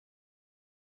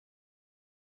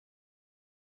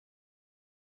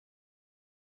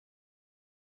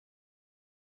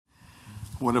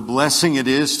What a blessing it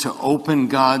is to open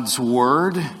God's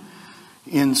Word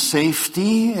in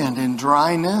safety and in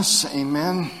dryness.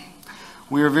 Amen.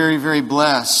 We are very, very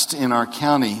blessed in our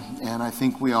county, and I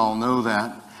think we all know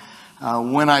that.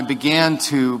 When I began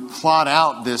to plot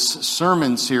out this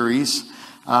sermon series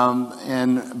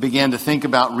and began to think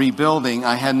about rebuilding,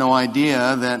 I had no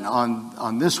idea that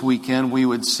on this weekend we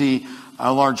would see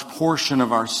a large portion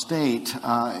of our state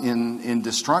in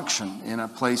destruction, in a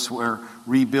place where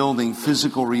rebuilding,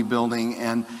 physical rebuilding,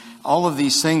 and all of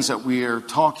these things that we are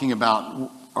talking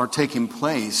about are taking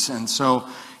place. And so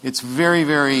it's very,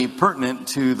 very pertinent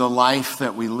to the life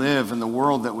that we live and the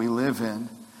world that we live in.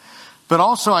 But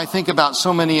also I think about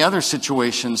so many other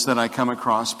situations that I come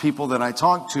across, people that I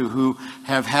talk to who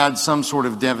have had some sort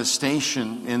of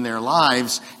devastation in their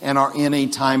lives and are in a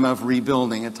time of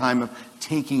rebuilding, a time of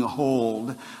taking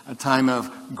hold, a time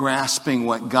of grasping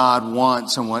what God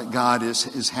wants and what God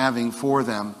is having for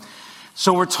them.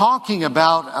 So we're talking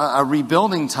about a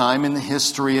rebuilding time in the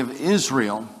history of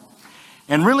Israel.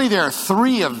 And really there are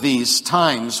three of these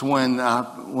times when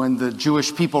the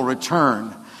Jewish people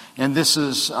return. And this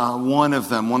is one of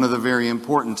them, one of the very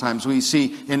important times. We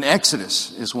see in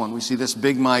Exodus is one. We see this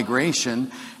big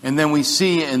migration. And then we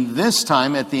see in this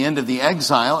time at the end of the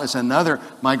exile is another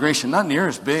migration, not near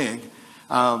as big.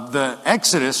 The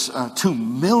Exodus, 2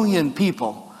 million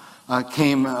people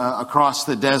came across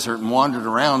the desert and wandered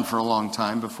around for a long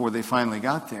time before they finally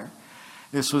got there.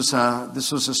 This was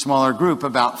a smaller group.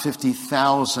 About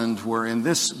 50,000 were in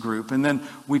this group. And then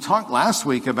we talked last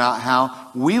week about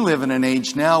how we live in an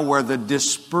age now where the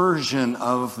dispersion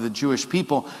of the Jewish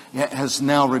people has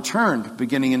now returned,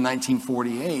 beginning in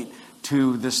 1948,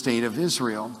 to the state of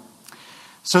Israel.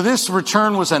 So this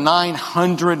return was a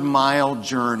 900-mile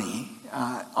journey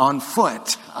on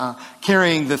foot,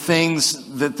 carrying the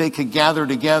things that they could gather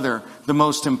together, the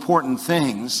most important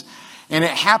things. And it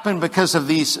happened because of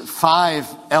these 5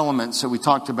 elements that we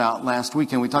talked about last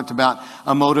weekend. We talked about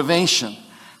a motivation,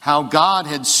 how God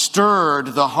had stirred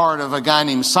the heart of a guy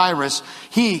named Cyrus.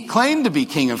 He claimed to be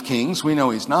King of Kings. We know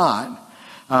he's not.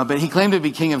 But he claimed to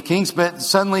be King of Kings. But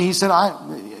suddenly he said,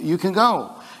 you can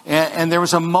go. And there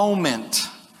was a moment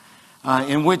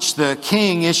in which the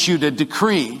king issued a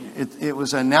decree. It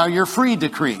was a now you're free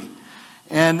decree.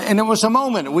 And it was a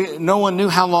moment. No one knew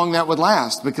how long that would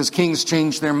last because kings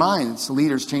change their minds.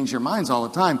 Leaders change their minds all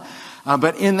the time.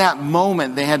 But in that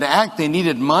moment, they had to act. They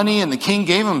needed money, and the king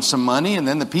gave them some money, and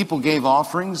then the people gave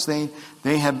offerings. They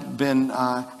had been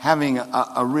having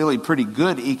a really pretty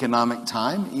good economic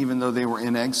time, even though they were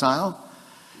in exile.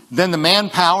 Then the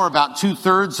manpower, about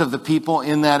 2/3 of the people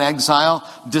in that exile,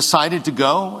 decided to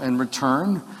go and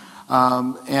return.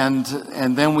 And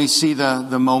then we see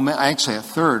the moment, actually a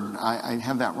third, I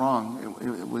have that wrong.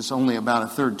 It was only about a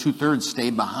third, 2/3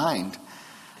 stayed behind,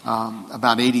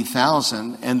 about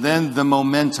 80,000. And then the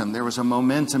momentum, there was a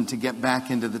momentum to get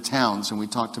back into the towns, and we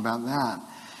talked about that.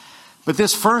 But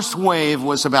this first wave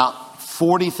was about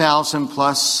 40,000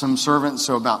 plus some servants,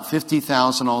 so about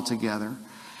 50,000 altogether.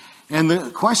 And the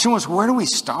question was, where do we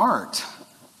start?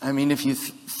 I mean, if you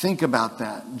think about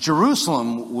that,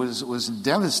 Jerusalem was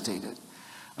devastated.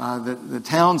 The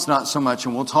town's not so much,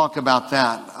 and we'll talk about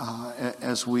that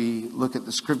as we look at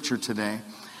the scripture today.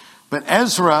 But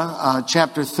Ezra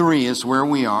chapter 3 is where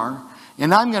we are.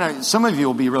 And some of you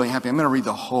will be really happy. I'm going to read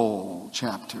the whole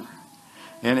chapter.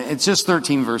 And it's just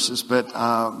 13 verses, but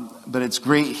it's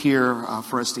great here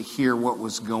for us to hear what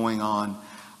was going on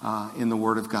in the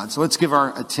Word of God. So let's give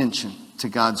our attention to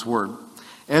God's Word.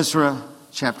 Ezra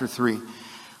chapter 3.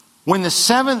 When the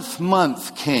 7th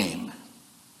month came,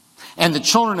 and the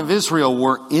children of Israel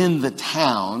were in the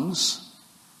towns,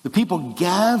 the people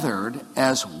gathered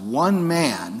as one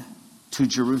man to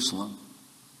Jerusalem.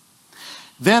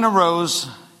 Then arose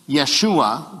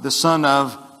Yeshua, the son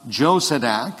of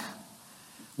Josadak,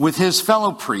 with his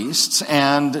fellow priests,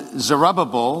 and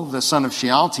Zerubbabel, the son of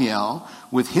Shealtiel,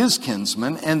 with his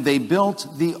kinsmen, and they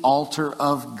built the altar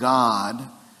of God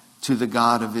to the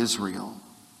God of Israel,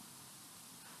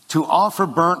 to offer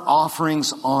burnt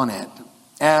offerings on it,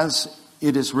 as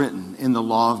it is written in the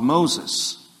law of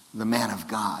Moses, the man of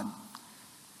God.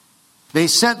 They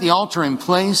set the altar in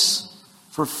place,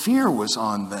 for fear was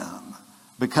on them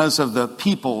because of the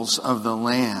peoples of the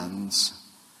lands.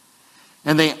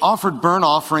 And they offered burnt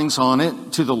offerings on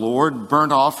it to the Lord,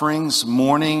 burnt offerings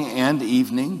morning and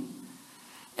evening.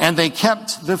 And they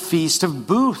kept the Feast of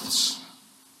Booths,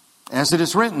 as it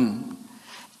is written,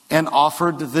 and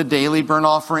offered the daily burnt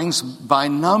offerings by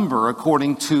number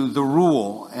according to the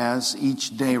rule as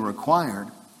each day required.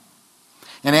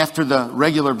 And after the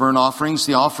regular burnt offerings,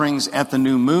 the offerings at the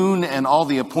new moon and all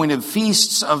the appointed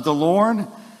feasts of the Lord.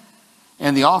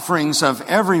 and the offerings of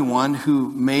everyone who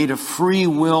made a free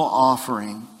will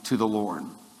offering to the Lord.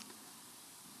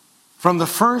 From the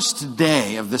first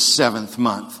day of the 7th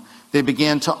month, they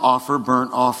began to offer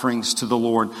burnt offerings to the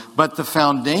Lord. But the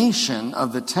foundation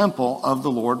of the temple of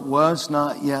the Lord was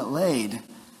not yet laid.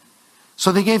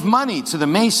 So they gave money to the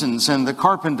masons and the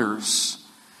carpenters,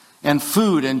 and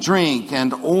food and drink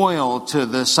and oil to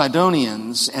the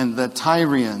Sidonians and the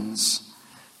Tyrians,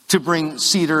 to bring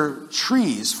cedar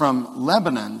trees from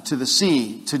Lebanon to the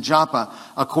sea, to Joppa,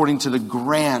 according to the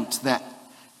grant that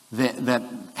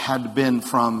had been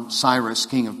from Cyrus,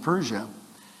 king of Persia.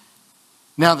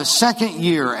 Now the 2nd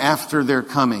year after their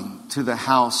coming to the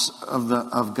house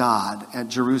of God at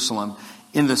Jerusalem,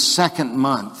 in the 2nd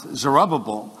month,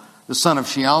 Zerubbabel, the son of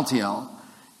Shealtiel,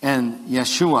 and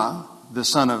Yeshua, the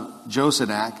son of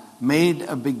Josadak, made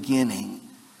a beginning,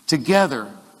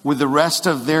 together with the rest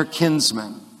of their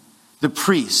kinsmen, the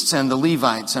priests and the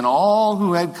Levites, and all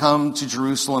who had come to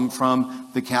Jerusalem from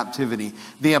the captivity.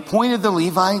 They appointed the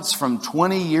Levites from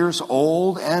 20 years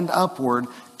old and upward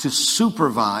to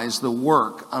supervise the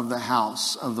work of the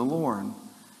house of the Lord.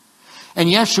 And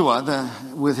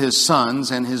Yeshua, with his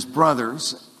sons and his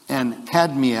brothers, and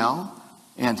Kadmiel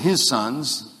and his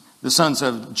sons, the sons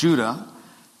of Judah,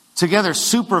 together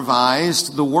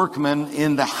supervised the workmen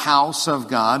in the house of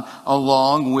God,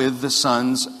 along with the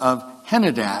sons of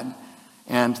Henadad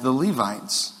and the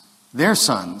Levites, their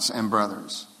sons and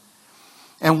brothers.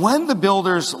 And when the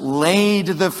builders laid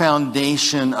the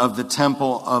foundation of the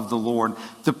temple of the Lord,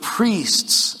 the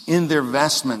priests in their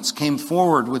vestments came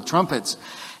forward with trumpets,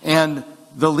 and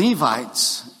the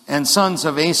Levites and sons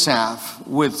of Asaph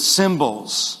with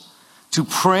cymbals to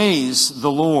praise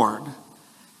the Lord,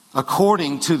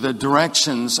 according to the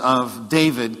directions of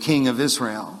David, king of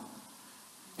Israel.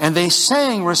 And they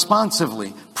sang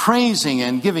responsively, praising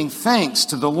and giving thanks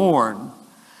to the Lord.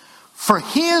 For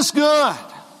he is good,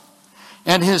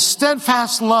 and his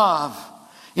steadfast love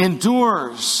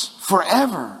endures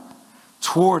forever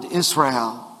toward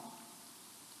Israel.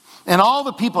 And all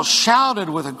the people shouted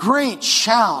with a great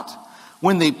shout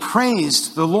when they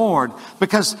praised the Lord,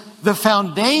 because the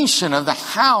foundation of the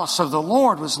house of the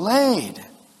Lord was laid.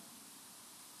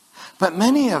 But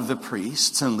many of the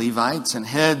priests and Levites and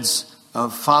heads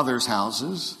of fathers'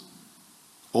 houses,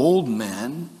 old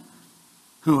men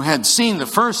who had seen the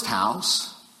first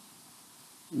house,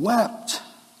 wept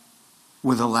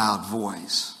with a loud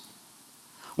voice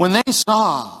when they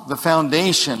saw the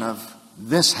foundation of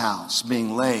this house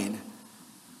being laid.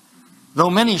 Though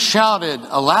many shouted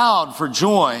aloud for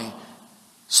joy,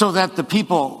 so that the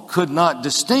people could not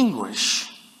distinguish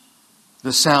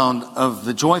the sound of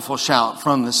the joyful shout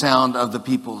from the sound of the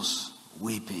people's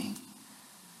weeping.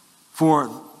 For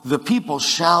the people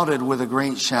shouted with a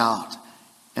great shout,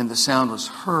 and the sound was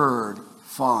heard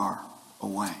far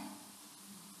away.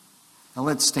 Now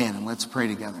let's stand and let's pray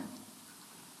together.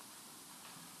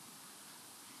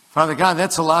 Father God,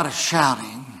 that's a lot of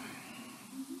shouting.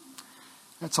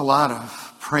 That's a lot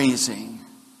of praising.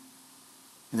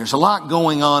 And there's a lot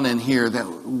going on in here that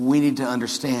we need to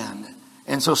understand.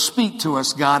 And so speak to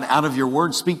us, God, out of your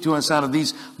word. Speak to us out of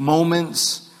these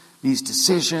moments, these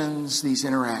decisions, these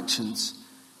interactions.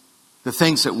 The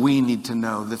things that we need to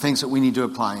know, the things that we need to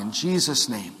apply. In Jesus'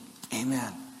 name,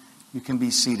 amen. You can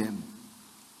be seated.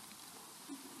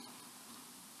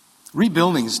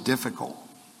 Rebuilding is difficult.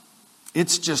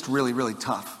 It's just really, really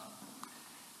tough.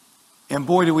 And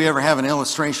boy, do we ever have an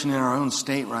illustration in our own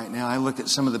state right now. I look at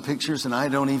some of the pictures and I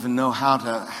don't even know how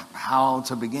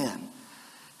to begin.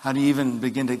 How do you even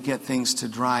begin to get things to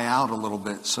dry out a little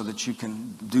bit so that you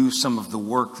can do some of the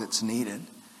work that's needed?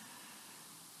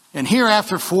 And here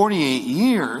after 48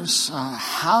 years,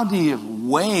 how do you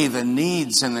weigh the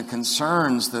needs and the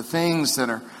concerns, the things that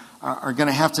are going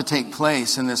to have to take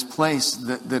place in this place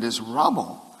that is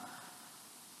rubble?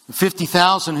 The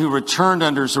 50,000 who returned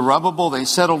under Zerubbabel, they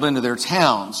settled into their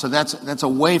towns. So that's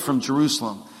away from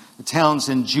Jerusalem. The towns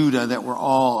in Judah that were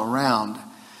all around.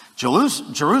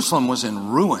 Jerusalem was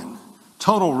in ruin,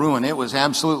 total ruin. It was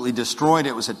absolutely destroyed.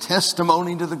 It was a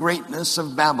testimony to the greatness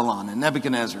of Babylon and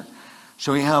Nebuchadnezzar.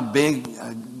 Show you how big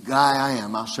a guy I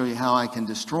am. I'll show you how I can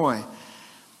destroy.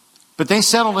 But they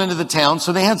settled into the town,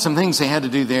 so they had some things they had to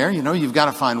do there. You know, you've got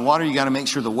to find water. You've got to make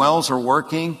sure the wells are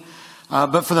working.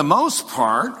 But for the most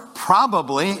part,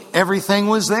 probably everything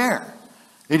was there.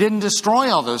 They didn't destroy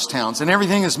all those towns. And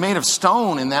everything is made of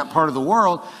stone in that part of the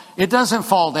world. It doesn't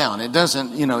fall down. It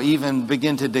doesn't, even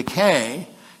begin to decay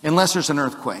unless there's an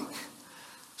earthquake.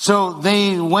 So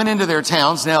they went into their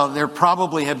towns. Now, there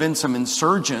probably had been some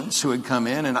insurgents who had come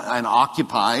in and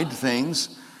occupied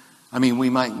things. I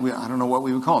mean, I don't know what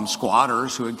we would call them,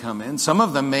 squatters who had come in. Some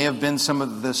of them may have been some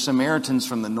of the Samaritans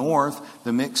from the north,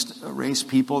 the mixed race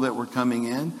people that were coming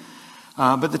in.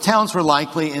 But the towns were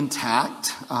likely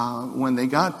intact when they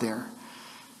got there.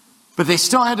 But they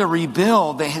still had to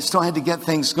rebuild. They still had to get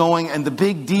things going. And the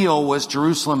big deal was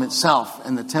Jerusalem itself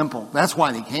and the temple. That's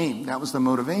why they came. That was the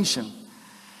motivation.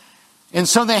 And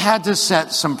so they had to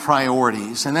set some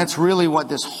priorities. And that's really what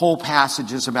this whole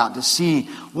passage is about, to see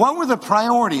what were the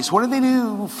priorities? What did they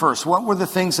do first? What were the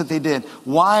things that they did?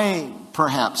 Why,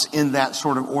 perhaps, in that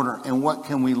sort of order? And what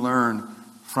can we learn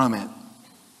from it?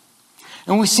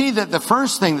 And we see that the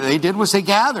first thing that they did was they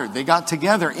gathered. They got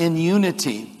together in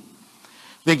unity.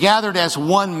 They gathered as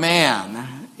one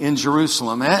man in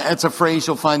Jerusalem. That's a phrase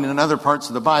you'll find in other parts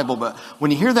of the Bible. But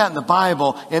when you hear that in the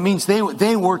Bible, it means they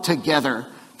were together.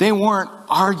 They weren't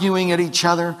arguing at each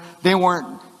other. They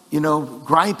weren't,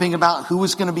 griping about who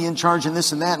was going to be in charge and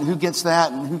this and that and who gets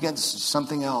that and who gets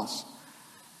something else.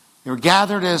 They were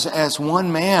gathered as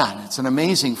one man. It's an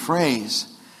amazing phrase.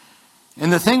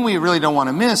 And the thing we really don't want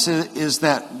to miss is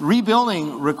that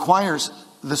rebuilding requires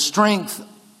the strength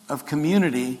of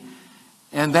community.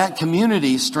 And that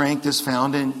community strength is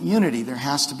found in unity. There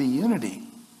has to be unity.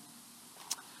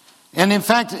 And in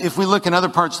fact, if we look in other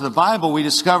parts of the Bible, we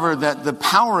discover that the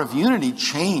power of unity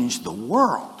changed the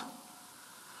world.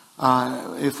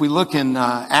 If we look in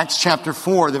Acts chapter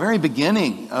 4, the very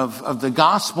beginning of the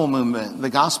gospel movement, the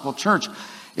gospel church,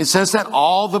 it says that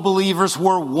all the believers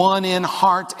were one in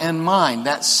heart and mind.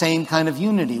 That same kind of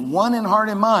unity, one in heart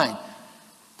and mind.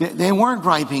 They weren't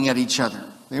griping at each other.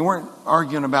 They weren't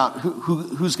arguing about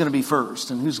who's going to be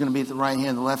first and who's going to be at the right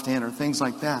hand, the left hand, or things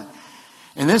like that.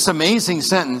 In this amazing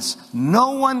sentence,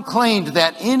 no one claimed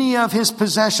that any of his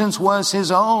possessions was his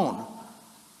own.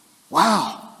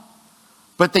 Wow.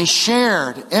 But they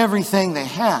shared everything they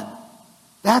had.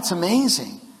 That's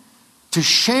amazing. To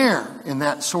share in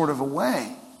that sort of a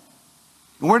way.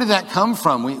 And where did that come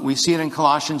from? We see it in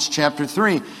Colossians chapter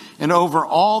 3. And over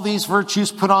all these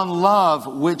virtues put on love,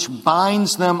 which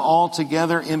binds them all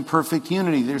together in perfect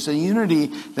unity. There's a unity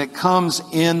that comes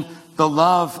in the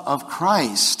love of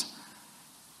Christ.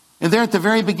 And there at the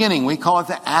very beginning, we call it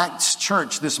the Acts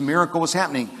Church. This miracle was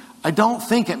happening. I don't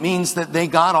think it means that they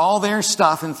got all their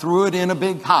stuff and threw it in a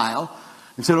big pile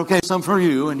and said, okay, some for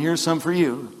you and here's some for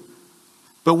you.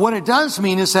 But what it does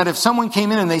mean is that if someone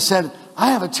came in and they said,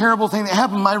 I have a terrible thing that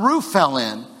happened, my roof fell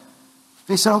in.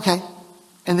 They said, okay.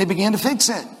 And they began to fix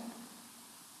it.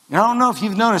 And I don't know if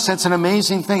you've noticed, that's an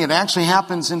amazing thing. It actually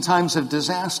happens in times of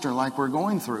disaster like we're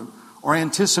going through, or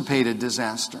anticipated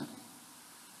disaster.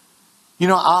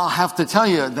 I'll have to tell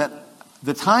you that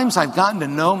the times I've gotten to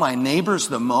know my neighbors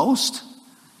the most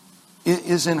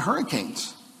is in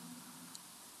hurricanes.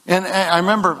 And I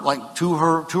remember like two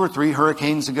or three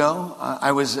hurricanes ago,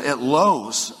 I was at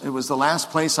Lowe's. It was the last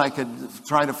place I could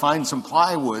try to find some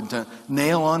plywood to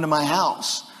nail onto my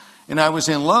house. And I was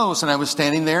in Lowe's and I was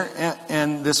standing there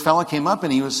and this fella came up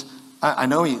and I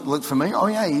know he looked familiar. Oh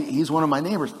yeah, he's one of my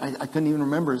neighbors. I couldn't even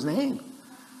remember his name.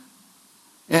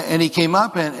 And he came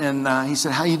up and he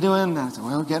said, how you doing? And I said,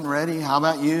 well, getting ready. How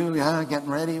about you? Yeah, getting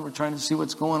ready. We're trying to see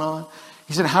what's going on.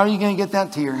 He said, how are you going to get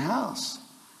that to your house?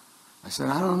 I said,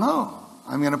 I don't know.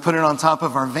 I'm going to put it on top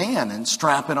of our van and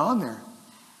strap it on there.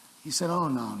 He said, oh,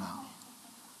 no.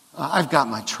 I've got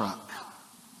my truck.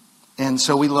 And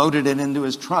so we loaded it into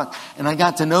his truck. And I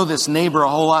got to know this neighbor a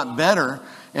whole lot better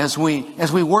as we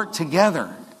worked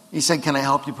together. He said, can I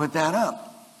help you put that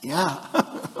up? Yeah.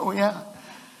 Oh, yeah.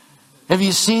 Have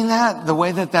you seen that? The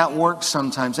way that works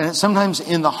sometimes. And it's sometimes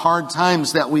in the hard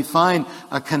times that we find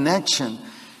a connection.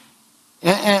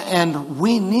 And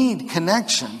we need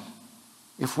connection.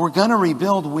 If we're going to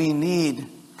rebuild, we need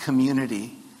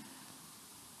community.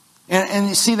 And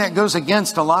you see, that goes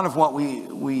against a lot of what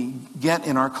we get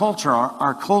in our culture.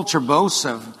 Our culture boasts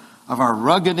of our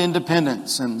rugged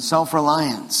independence and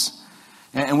self-reliance.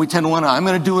 And we tend to want to, I'm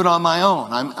going to do it on my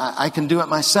own. I can do it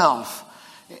myself.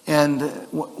 And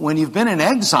when you've been in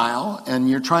exile and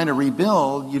you're trying to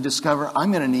rebuild, you discover,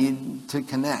 I'm going to need to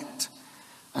connect.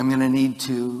 I'm going to need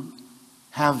to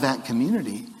have that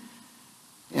community.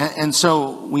 And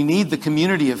so we need the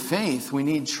community of faith. We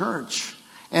need church.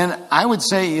 And I would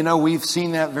say, we've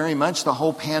seen that very much, the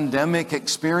whole pandemic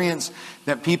experience,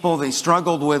 that people, they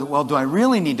struggled with, well, do I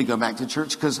really need to go back to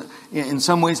church? Because in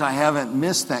some ways I haven't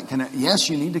missed that connect. Yes,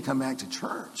 you need to come back to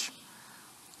church.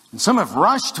 And some have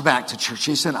rushed back to church.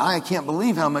 They said, I can't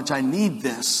believe how much I need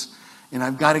this. And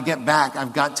I've got to get back.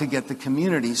 I've got to get the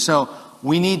community. So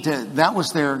we need to, that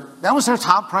was their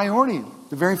top priority.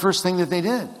 The very first thing that they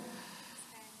did.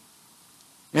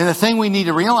 And the thing we need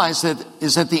to realize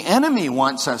is that the enemy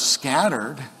wants us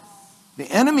scattered. The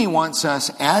enemy wants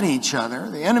us at each other.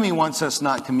 The enemy wants us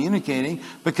not communicating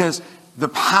because the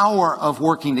power of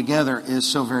working together is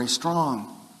so very strong.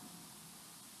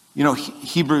 You know,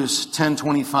 Hebrews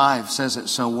 10:25 says it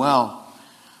so well.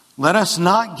 Let us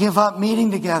not give up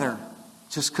meeting together.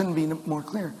 Just couldn't be more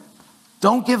clear.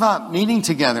 Don't give up meeting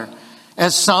together,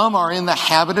 as some are in the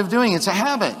habit of doing. It's a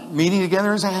habit. Meeting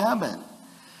together is a habit.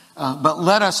 But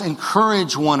let us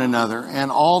encourage one another,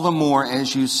 and all the more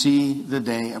as you see the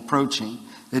day approaching.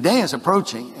 The day is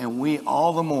approaching, and we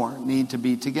all the more need to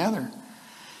be together.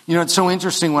 You know, it's so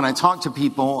interesting when I talk to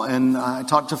people, and I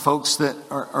talk to folks that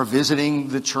are visiting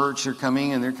the church. They're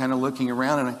coming, and they're kind of looking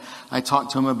around, and I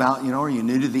talk to them about, you know, are you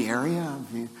new to the area?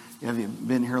 Have you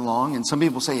been here long? And some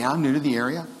people say, yeah, I'm new to the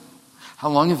area. How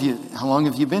long have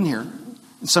you been here?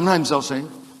 And sometimes they'll say,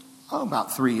 oh,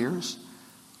 about 3 years.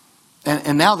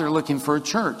 And now they're looking for a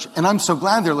church. And I'm so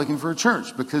glad they're looking for a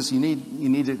church because you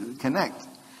need to connect.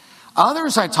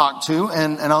 Others I talk to,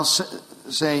 and I'll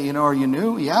say, you know, are you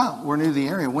new? Yeah, we're new to the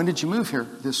area. When did you move here?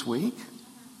 This week.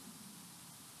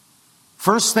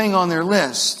 First thing on their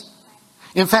list.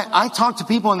 In fact, I talk to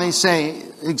people and they say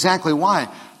exactly why.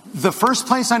 The first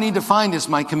place I need to find is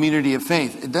my community of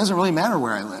faith. It doesn't really matter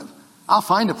where I live. I'll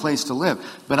find a place to live.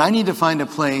 But I need to find a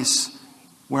place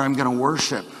where I'm going to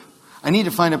worship. I need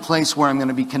to find a place where I'm going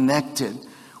to be connected,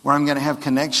 where I'm going to have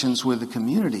connections with the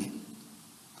community.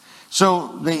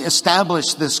 So they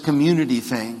established this community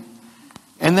thing.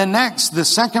 And then next, the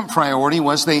second priority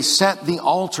was they set the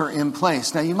altar in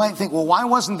place. Now you might think, well, why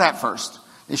wasn't that first?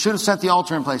 They should have set the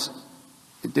altar in place.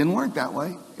 It didn't work that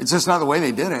way. It's just not the way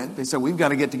they did it. They said, we've got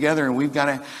to get together and we've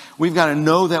got to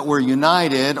know that we're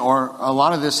united, or a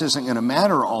lot of this isn't going to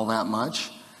matter all that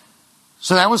much.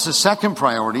 So that was the second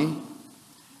priority.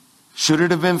 Should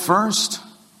it have been first?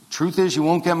 Truth is, you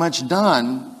won't get much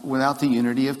done without the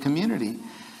unity of community.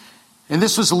 And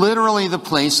this was literally the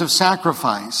place of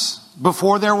sacrifice.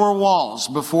 Before there were walls,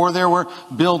 before there were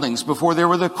buildings, before there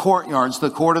were the courtyards, the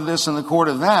court of this and the court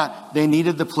of that, they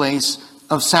needed the place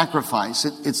of sacrifice.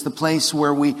 It's the place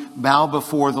where we bow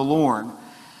before the Lord.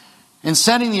 And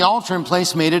setting the altar in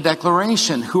place made a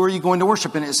declaration. Who are you going to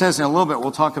worship? And it says in a little bit,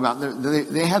 we'll talk about,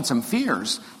 they had some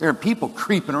fears. There are people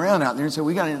creeping around out there and say,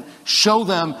 we got to show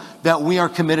them that we are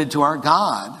committed to our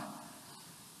God.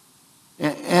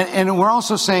 And we're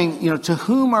also saying, you know, to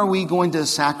whom are we going to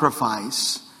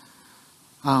sacrifice?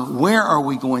 Where are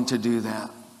we going to do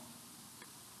that?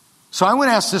 So I would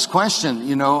ask this question,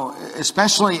 you know,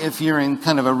 especially if you're in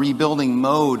kind of a rebuilding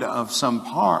mode of some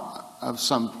part.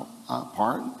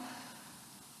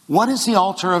 What is the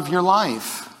altar of your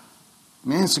life? I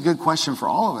mean, it's a good question for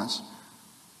all of us.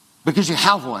 Because you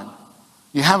have one.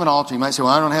 You have an altar. You might say,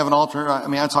 well, I don't have an altar. I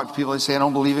mean, I talk to people, they say, I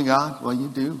don't believe in God. Well, you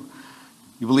do.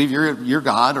 You believe you're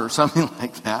God or something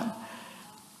like that.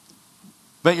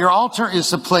 But your altar is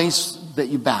the place that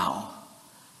you bow.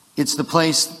 It's the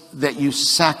place that you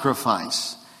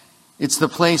sacrifice. It's the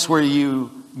place where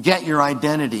you get your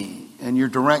identity and your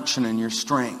direction and your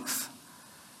strength.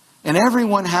 And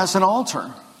everyone has an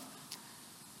altar.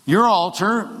 Your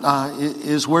altar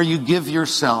is where you give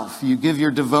yourself, you give your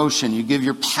devotion, you give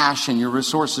your passion, your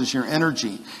resources, your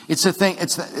energy. It's the thing.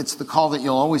 It's the call that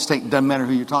you'll always take. Doesn't matter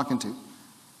who you're talking to.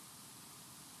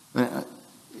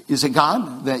 Is it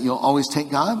God that you'll always take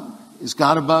God? Is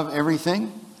God above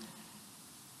everything?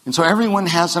 And so everyone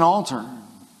has an altar.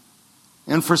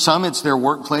 And for some, it's their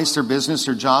workplace, their business,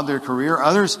 their job, their career.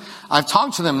 Others, I've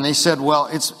talked to them and they said, well,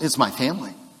 it's my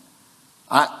family.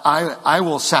 I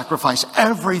will sacrifice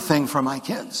everything for my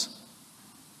kids.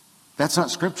 That's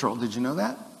not scriptural. Did you know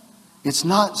that? It's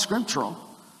not scriptural.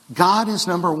 God is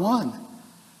number one.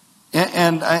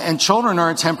 And children are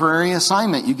a temporary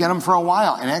assignment. You get them for a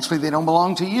while, and actually they don't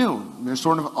belong to you. They're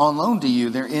sort of on loan to you.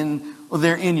 They're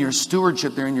in your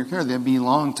stewardship. They're in your care. They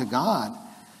belong to God.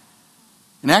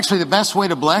 And actually the best way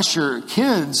to bless your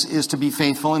kids is to be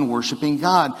faithful in worshiping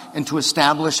God and to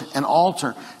establish an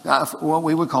altar, what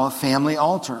we would call a family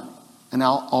altar, an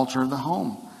altar of the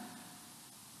home.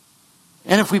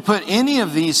 And if we put any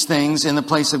of these things in the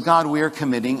place of God, we are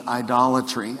committing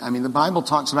idolatry. I mean, the Bible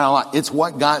talks about it a lot. It's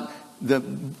what got the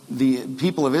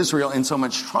people of Israel in so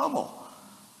much trouble.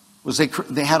 Was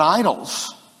they had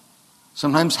idols.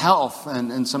 Sometimes health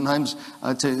and sometimes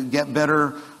to get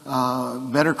better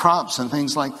crops and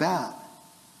things like that.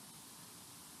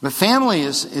 But family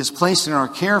is placed in our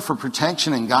care for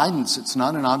protection and guidance. It's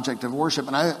not an object of worship.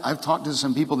 And I've talked to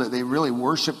some people that they really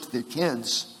worshiped their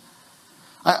kids.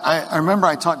 I remember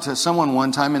I talked to someone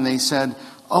one time and they said,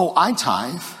 oh, I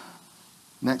tithe.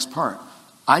 Next part.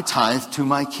 I tithe to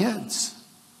my kids.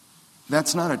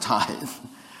 That's not a tithe.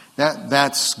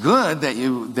 That's good that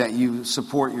you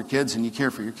support your kids and you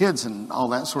care for your kids and all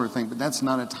that sort of thing, but that's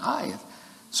not a tithe.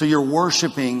 So you're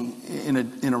worshiping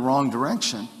in a wrong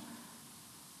direction.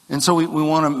 And so we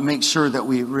want to make sure that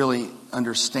we really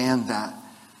understand that.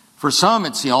 For some,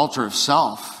 it's the altar of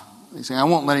self. They say, I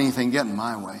won't let anything get in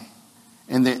my way.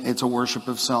 And it's a worship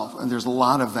of self. And there's a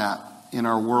lot of that in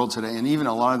our world today, and even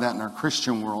a lot of that in our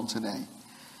Christian world today.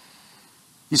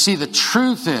 You see, the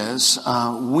truth is,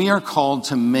 we are called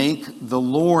to make the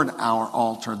Lord our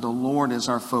altar. The Lord is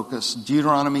our focus.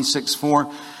 Deuteronomy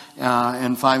 6:4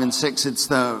 and 5 and 6. It's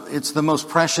the most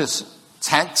precious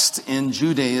text in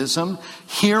Judaism.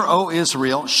 Hear, O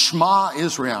Israel, Shema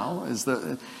Israel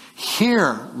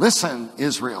hear, listen,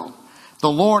 Israel. The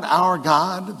Lord our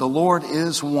God, the Lord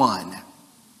is one.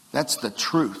 That's the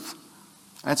truth.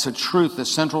 That's the truth, the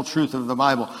central truth of the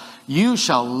Bible. You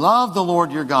shall love the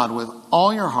Lord your God with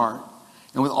all your heart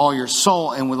and with all your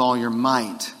soul and with all your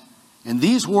might. And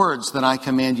these words that I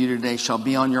command you today shall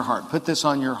be on your heart. Put this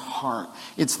on your heart.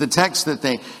 It's the text that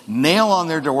they nail on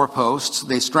their doorposts.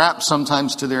 They strap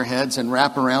sometimes to their heads and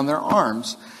wrap around their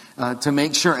arms to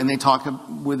make sure. And they talk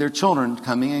with their children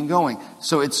coming and going.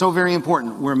 So it's so very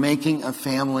important. We're making a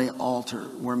family altar.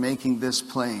 We're making this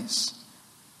place.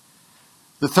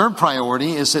 The third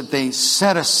priority is that they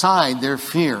set aside their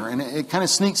fear. And it kind of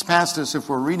sneaks past us if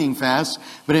we're reading fast.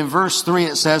 But in verse 3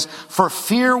 it says, for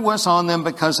fear was on them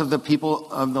because of the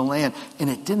people of the land. And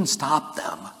it didn't stop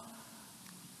them.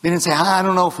 They didn't say, I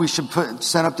don't know if we should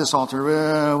set up this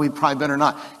altar. We probably better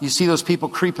not. You see those people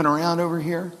creeping around over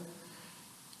here?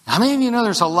 How many of you know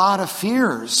there's a lot of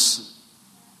fears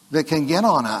that can get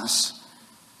on us?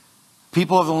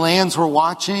 People of the lands were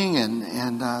watching,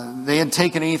 and they had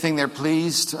taken anything they're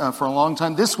pleased for a long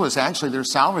time. This was actually their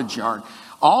salvage yard.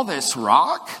 All this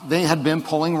rock, they had been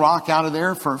pulling rock out of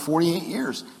there for 48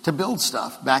 years to build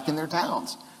stuff back in their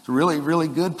towns. It's a really, really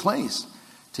good place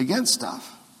to get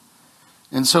stuff.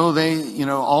 And so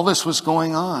all this was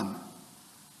going on.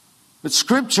 But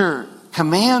Scripture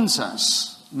commands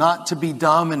us not to be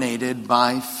dominated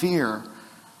by fear.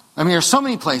 I mean, there's so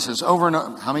many places over and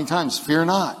over. How many times? Fear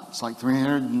not. It's like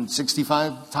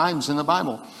 365 times in the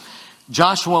Bible.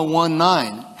 Joshua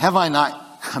 1:9. Have I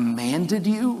not commanded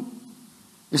you?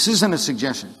 This isn't a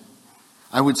suggestion.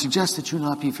 I would suggest that you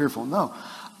not be fearful. No.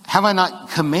 Have I not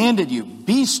commanded you?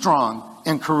 Be strong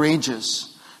and courageous.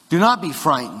 Do not be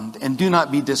frightened and do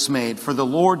not be dismayed, for the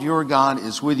Lord your God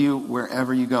is with you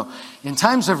wherever you go. In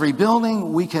times of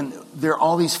rebuilding, there are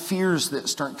all these fears that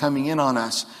start coming in on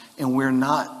us, and we're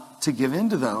not to give in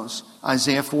to those.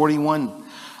 Isaiah 41,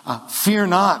 fear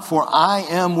not, for I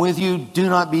am with you. Do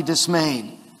not be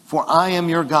dismayed, for I am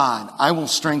your God. I will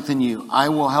strengthen you. I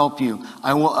will help you.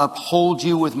 I will uphold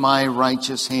you with my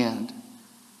righteous hand.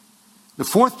 The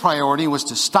fourth priority was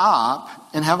to stop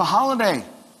and have a holiday.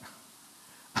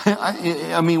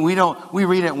 I mean, we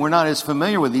read it and we're not as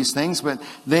familiar with these things, but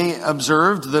they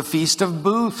observed the Feast of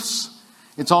Booths.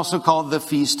 It's also called the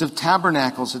Feast of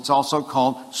Tabernacles. It's also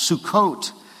called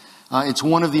Sukkot. It's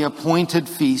one of the appointed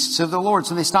feasts of the Lord.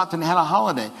 So they stopped and had a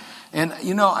holiday. And,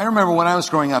 I remember when I was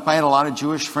growing up, I had a lot of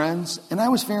Jewish friends, and I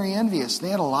was very envious. They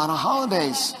had a lot of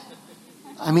holidays.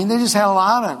 I mean, they just had a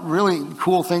lot of really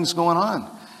cool things going on.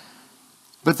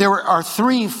 But there are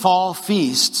 3 fall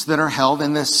feasts that are held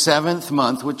in the 7th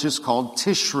month, which is called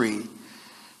Tishri.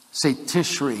 Say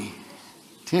Tishri.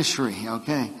 Tishri,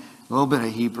 okay. A little bit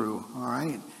of Hebrew, all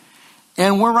right.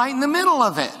 And we're right in the middle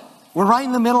of it. We're right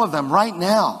in the middle of them right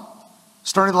now.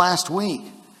 Started last week.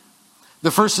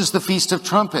 The first is the Feast of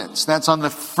Trumpets. That's on the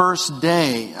first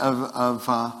day of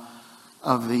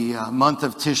the month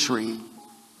of Tishri,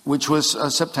 which was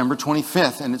September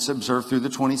 25th, and it's observed through the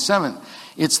 27th.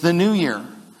 It's the New Year,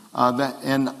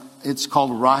 and it's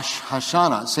called Rosh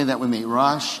Hashanah. Say that with me,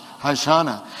 Rosh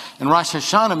Hashanah. And Rosh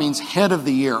Hashanah means head of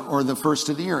the year, or the first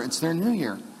of the year. It's their New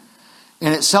Year.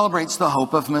 And it celebrates the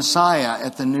hope of Messiah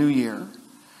at the New Year.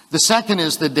 The second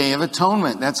is the Day of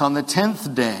Atonement. That's on the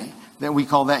 10th day. That we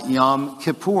call that Yom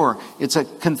Kippur. It's a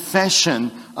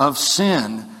confession of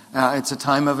sin. It's a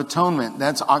time of atonement.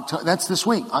 That's this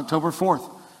week, October 4th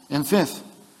and 5th.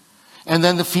 And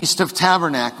then the Feast of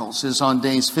Tabernacles is on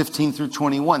days 15 through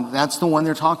 21. That's the one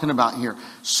they're talking about here.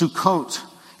 Sukkot.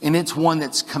 And it's one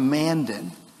that's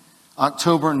commanded.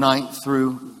 October 9th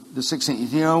through the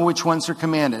 16th. You know which ones are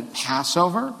commanded?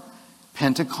 Passover,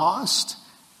 Pentecost,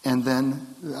 and then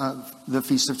the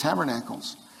Feast of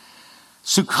Tabernacles.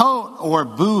 Sukkot, or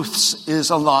booths, is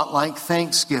a lot like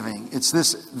Thanksgiving. It's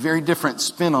this very different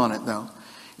spin on it, though.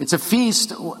 It's a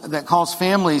feast that calls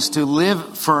families to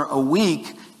live for a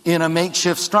week in a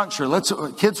makeshift structure.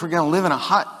 Kids, we're going to live in a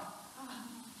hut.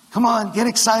 Come on, get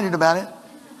excited about it.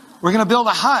 We're going to build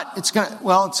a hut. It's kind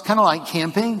of like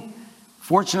camping.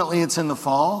 Fortunately, it's in the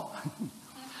fall.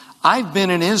 I've been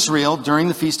in Israel during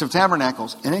the Feast of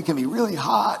Tabernacles, and it can be really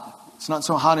hot. It's not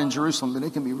so hot in Jerusalem, but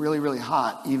it can be really, really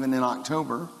hot, even in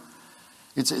October.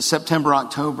 It's September,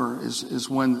 October is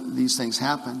when these things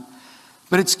happen.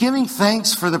 But it's giving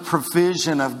thanks for the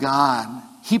provision of God.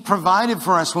 He provided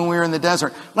for us when we were in the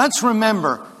desert. Let's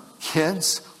remember,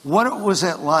 kids, what was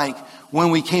it like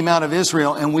when we came out of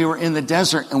Israel and we were in the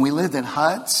desert and we lived in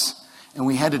huts and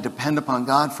we had to depend upon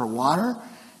God for water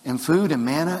and food and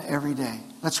manna every day.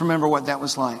 Let's remember what that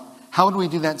was like. How would we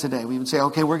do that today? We would say,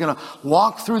 okay, we're going to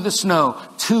walk through the snow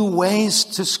 2 ways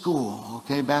to school,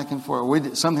 okay, back and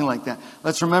forth, something like that.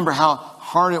 Let's remember how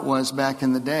hard it was back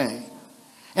in the day.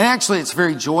 And actually, it's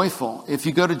very joyful. If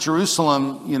you go to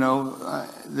Jerusalem,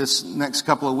 this next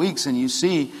couple of weeks and you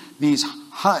see these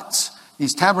huts,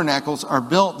 these tabernacles are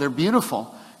built, they're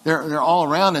beautiful. They're all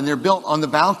around and they're built on the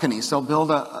balconies. They'll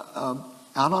build out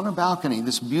on a balcony,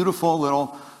 this beautiful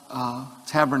little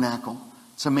tabernacle.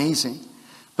 It's amazing.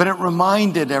 But it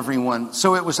reminded everyone.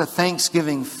 So it was a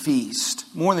Thanksgiving feast.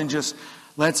 More than just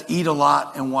let's eat a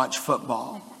lot and watch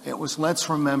football. It was let's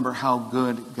remember how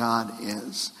good God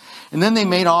is. And then they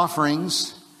made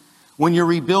offerings. When you're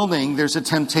rebuilding, there's a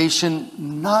temptation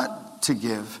not to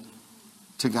give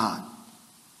to God.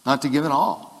 Not to give it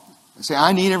all. They say,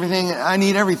 I need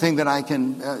everything that I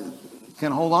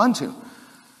can hold on to.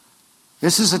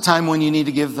 This is a time when you need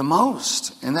to give the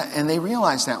most. And they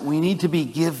realize that. We need to be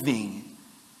giving.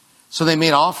 So they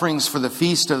made offerings for the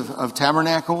Feast of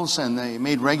Tabernacles, and they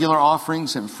made regular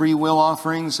offerings and free will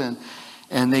offerings,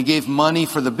 and they gave money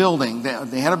for the building.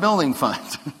 They had a building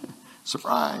fund.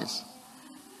 Surprise.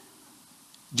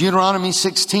 Deuteronomy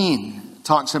 16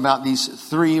 talks about these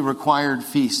 3 required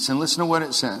feasts. And listen to what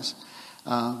it says.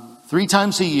 3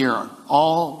 times a year,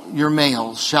 all your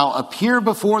males shall appear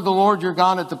before the Lord your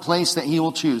God at the place that he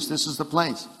will choose. This is the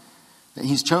place that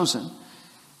he's chosen.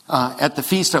 At the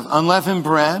Feast of Unleavened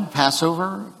Bread,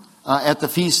 Passover. At the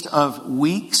Feast of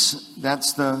Weeks,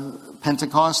 that's the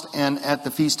Pentecost. And at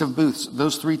the Feast of Booths,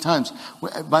 those 3 times.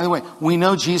 By the way, we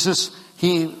know Jesus,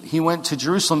 he went to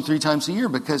Jerusalem 3 times a year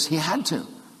because he had to.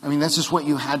 I mean, that's just what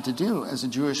you had to do as a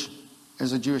Jewish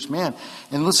man.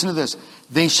 And listen to this.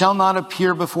 They shall not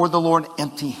appear before the Lord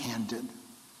empty-handed.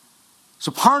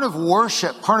 So part of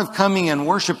worship, part of coming and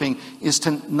worshiping is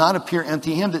to not appear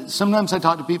empty-handed. Sometimes I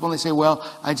talk to people and they say, well,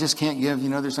 I just can't give.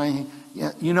 There's anything.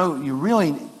 Yeah, you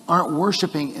really aren't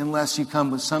worshiping unless you come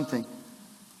with something.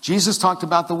 Jesus talked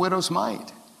about the widow's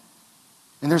mite.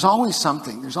 And there's always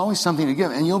something. There's always something to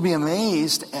give. And you'll be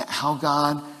amazed at how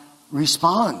God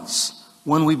responds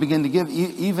when we begin to give,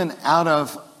 even out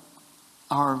of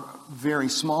our very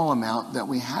small amount that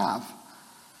we have.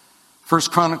 1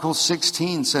 Chronicles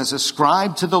 16 says,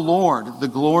 ascribe to the Lord the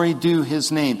glory due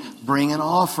his name. Bring an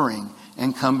offering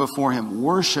and come before him.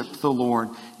 Worship the Lord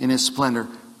in his splendor.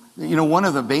 One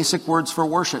of the basic words for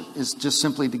worship is just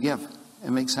simply to give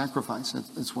and make sacrifice.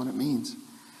 That's what it means.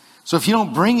 So if you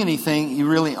don't bring anything, you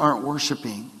really aren't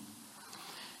worshiping.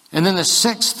 And then the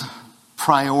 6th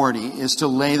priority is to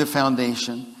lay the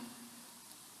foundation.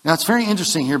 Now it's very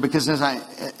interesting here because as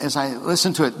I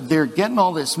listen to it, they're getting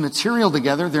all this material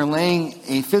together. They're laying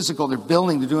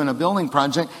they're doing a building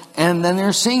project, and then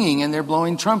they're singing and they're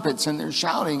blowing trumpets and they're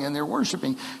shouting and they're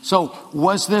worshiping. So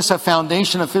was this a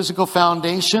physical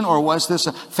foundation, or was this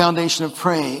a foundation of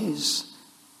praise?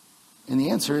 And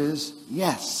the answer is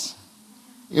yes.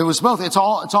 It was both. It's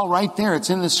all right there.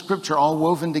 It's in the scripture, all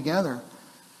woven together.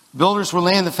 Builders were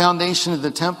laying the foundation of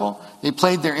the temple. They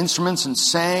played their instruments and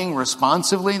sang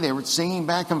responsively. They were singing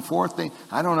back and forth.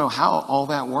 I don't know how all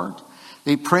that worked.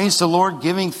 They praised the Lord,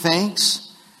 giving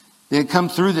thanks. They had come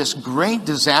through this great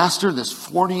disaster, this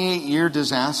 48-year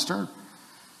disaster.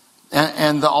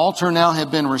 And the altar now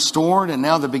had been restored, and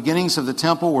now the beginnings of the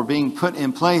temple were being put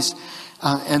in place.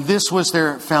 And this was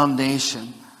their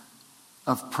foundation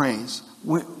of praise.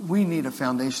 We need a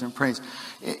foundation of praise.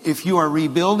 If you are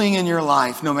rebuilding in your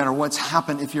life, no matter what's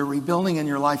happened, if you're rebuilding in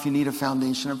your life, you need a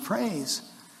foundation of praise.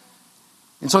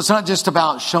 And so it's not just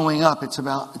about showing up. It's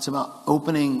about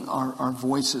opening our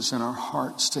voices and our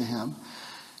hearts to him.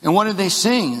 And what did they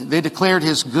sing? They declared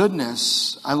his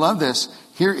goodness. I love this.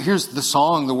 Here's the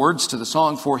song, the words to the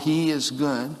song. For he is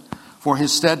good, for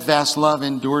his steadfast love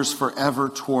endures forever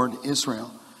toward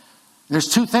Israel. There's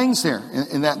 2 things there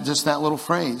in that little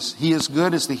phrase. He is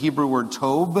good is the Hebrew word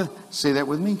tob. Say that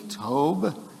with me.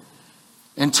 Tob.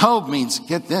 And tob means,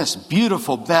 get this,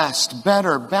 beautiful, best,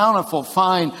 better, bountiful,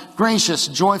 fine, gracious,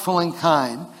 joyful, and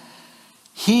kind.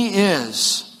 He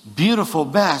is beautiful,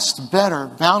 best, better,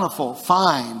 bountiful,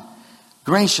 fine,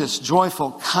 gracious,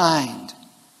 joyful, kind.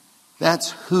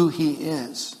 That's who He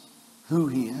is. Who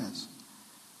He is.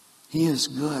 He is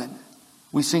good.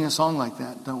 We sing a song like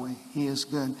that, don't we? He is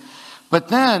good. But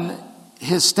then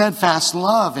His steadfast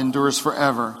love endures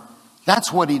forever.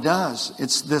 That's what He does.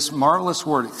 It's this marvelous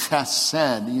word,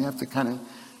 chesed. You have to kind of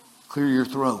clear your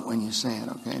throat when you say it,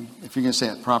 okay? If you're going to say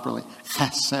it properly.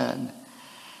 Chesed.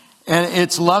 And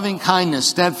it's loving kindness,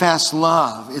 steadfast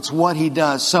love. It's what He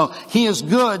does. So He is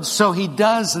good, so He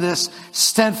does this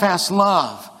steadfast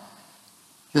love.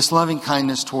 This loving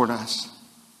kindness toward us.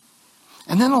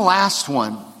 And then the last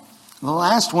one. The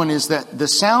last one is that the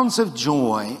sounds of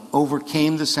joy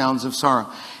overcame the sounds of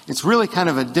sorrow. It's really kind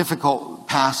of a difficult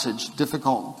passage,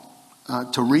 difficult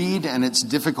to read, and it's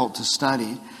difficult to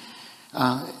study.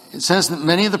 It says that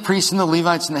many of the priests and the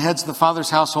Levites and the heads of the fathers'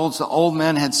 households, the old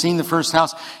men, had seen the first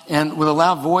house, and with a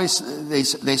loud voice they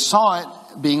saw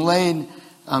it being laid.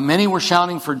 Many were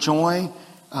shouting for joy,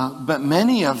 but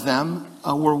many of them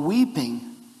were weeping.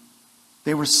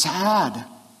 They were sad,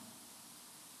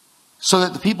 so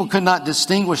that the people could not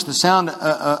distinguish the sound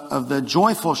of the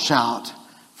joyful shout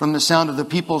from the sound of the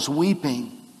people's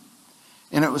weeping.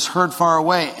 And it was heard far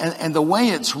away. And the way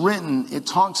it's written, it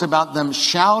talks about them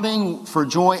shouting for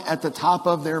joy at the top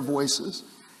of their voices.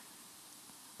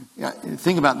 Yeah,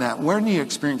 think about that. Where do you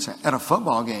experience that? At a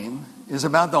football game is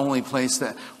about the only place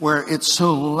that where it's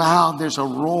so loud, there's a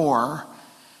roar,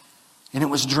 and it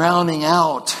was drowning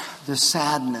out the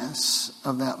sadness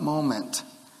of that moment.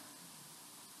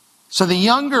 So the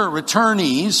younger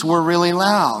returnees were really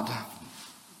loud.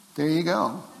 There you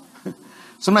go.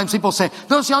 Sometimes people say,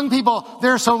 those young people,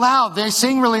 they're so loud. They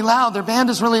sing really loud. Their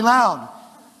band is really loud.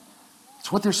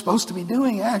 It's what they're supposed to be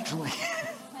doing, actually.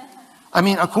 I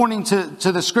mean, according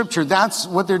to the scripture, that's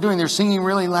what they're doing. They're singing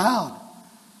really loud.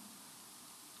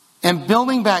 And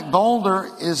building back Boulder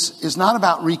is not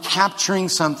about recapturing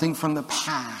something from the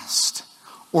past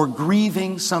or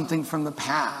grieving something from the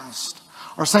past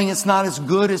or saying it's not as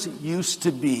good as it used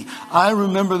to be. I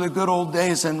remember the good old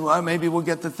days and maybe we'll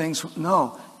get the things.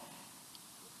 No.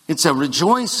 It's a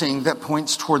rejoicing that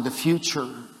points toward the future.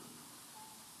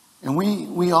 And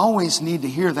we always need to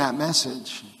hear that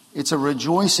message. It's a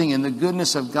rejoicing in the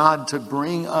goodness of God to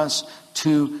bring us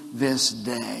to this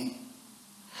day.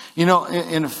 You know,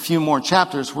 in a few more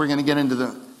chapters, we're going to get into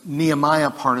the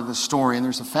Nehemiah part of the story. And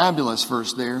there's a fabulous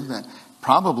verse there that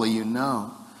probably you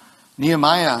know.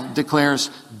 Nehemiah declares,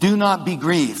 "Do not be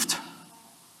grieved,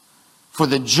 for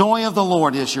the joy of the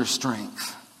Lord is your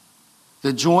strength."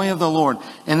 The joy of the Lord.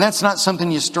 And that's not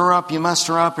something you stir up, you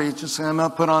muster up, or you just say, I'm going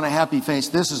to put on a happy face.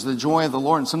 This is the joy of the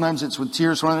Lord. And sometimes it's with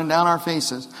tears running down our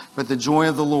faces. But the joy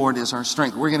of the Lord is our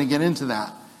strength. We're going to get into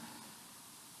that.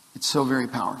 It's so very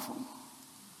powerful.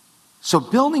 So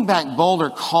building back Boulder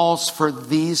calls for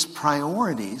these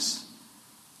priorities.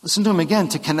 Listen to them again.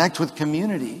 To connect with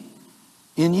community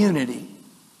in unity.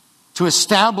 To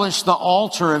establish the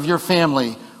altar of your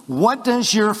family. What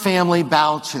does your family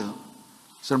bow to?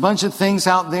 Is there a bunch of things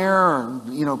out there, or,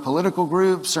 political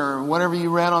groups or whatever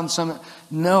you read on some?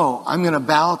 No, I'm going to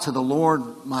bow to the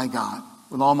Lord my God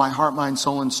with all my heart, mind,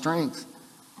 soul, and strength.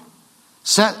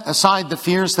 Set aside the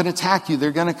fears that attack you. They're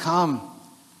going to come.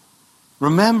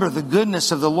 Remember the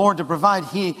goodness of the Lord to provide.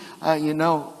 I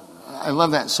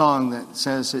love that song that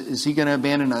says, is He going to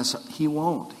abandon us? He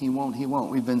won't. He won't. He won't.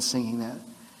 We've been singing that.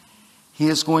 He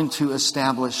is going to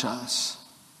establish us.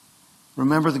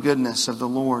 Remember the goodness of the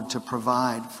Lord to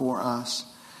provide for us.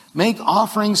 Make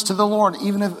offerings to the Lord,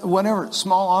 even if whatever,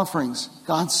 small offerings.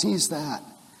 God sees that.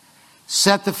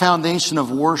 Set the foundation of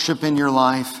worship in your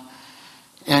life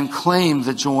and claim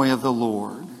the joy of the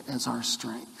Lord as our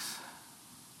strength.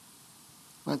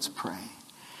 Let's pray.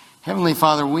 Heavenly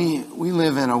Father, we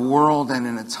live in a world and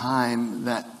in a time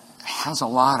that has a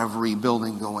lot of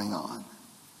rebuilding going on.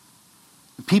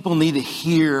 People need to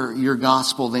hear your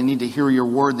gospel. They need to hear your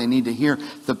word. They need to hear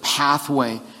the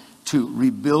pathway to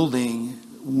rebuilding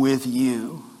with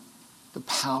you. The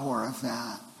power of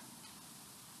that.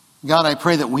 God, I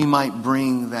pray that we might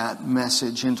bring that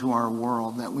message into our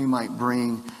world. That we might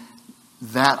bring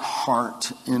that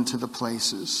heart into the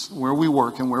places where we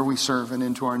work and where we serve and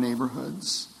into our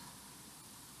neighborhoods.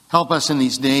 Help us in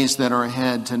these days that are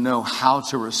ahead to know how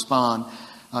to respond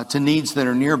to needs that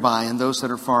are nearby and those that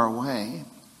are far away.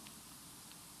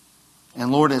 And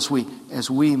Lord, as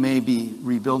we may be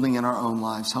rebuilding in our own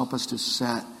lives, help us to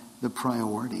set the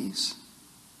priorities.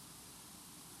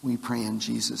 We pray in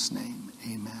Jesus' name.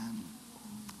 Amen.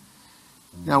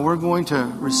 Now we're going to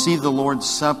receive the Lord's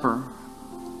Supper,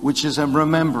 which is a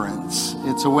remembrance.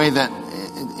 It's a way that,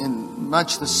 in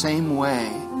much the same way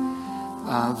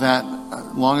that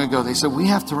long ago they said, we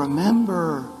have to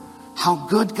remember how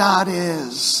good God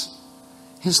is.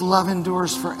 His love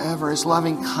endures forever. His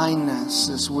loving kindness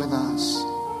is with us.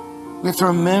 We have to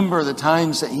remember the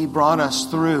times that He brought us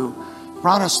through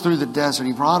the desert.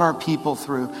 He brought our people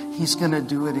through. He's going to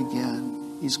do it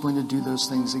again. He's going to do those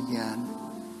things again.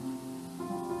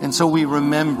 And so we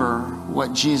remember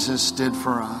what Jesus did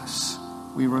for us.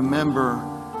 We remember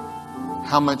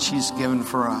how much He's given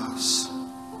for us.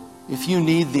 If you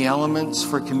need the elements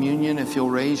for communion, if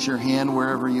you'll raise your hand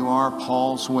wherever you are,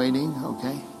 Paul's waiting,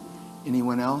 okay?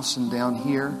 Anyone else? And down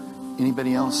here,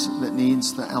 anybody else that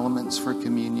needs the elements for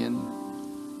communion?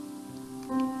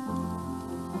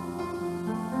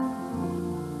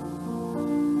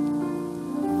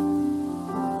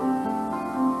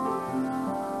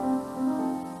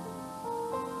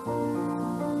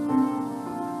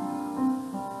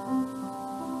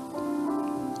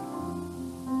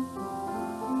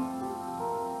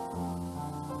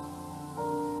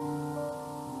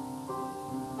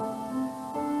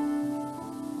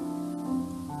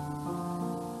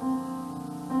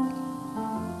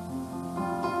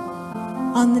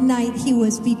 On the night He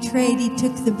was betrayed, He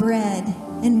took the bread,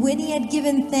 and when He had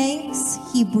given thanks,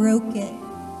 He broke it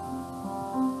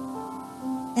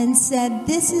and said,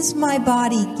 "This is my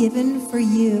body given for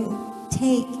you.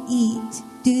 Take, eat,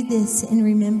 do this in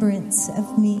remembrance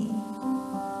of me."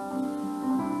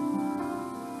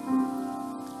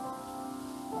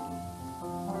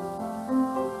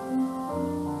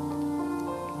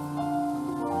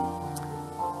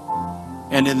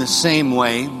 And in the same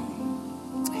way,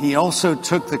 He also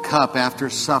took the cup after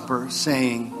supper,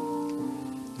 saying,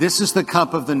 "This is the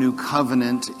cup of the new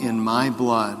covenant in my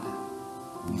blood.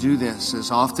 Do this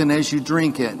as often as you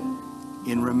drink it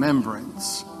in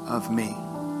remembrance of me."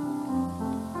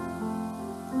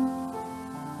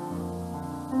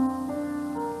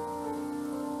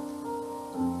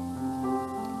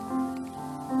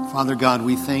 Father God,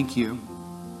 we thank you.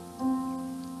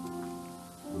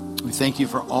 We thank you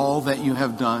for all that you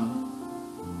have done,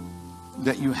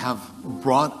 that you have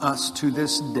brought us to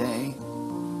this day.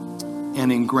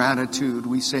 And in gratitude,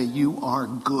 we say, you are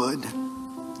good.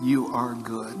 You are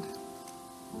good.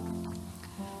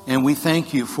 And we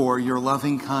thank you for your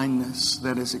loving kindness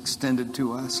that is extended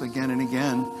to us again and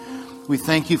again. We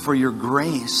thank you for your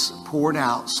grace poured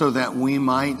out so that we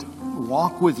might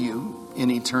walk with you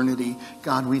in eternity.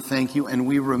 God, we thank you, and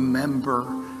we remember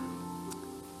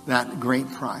that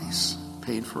great price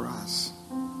paid for us.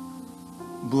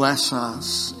 Bless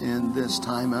us in this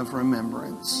time of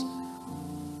remembrance.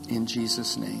 In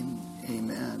Jesus' name,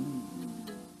 amen.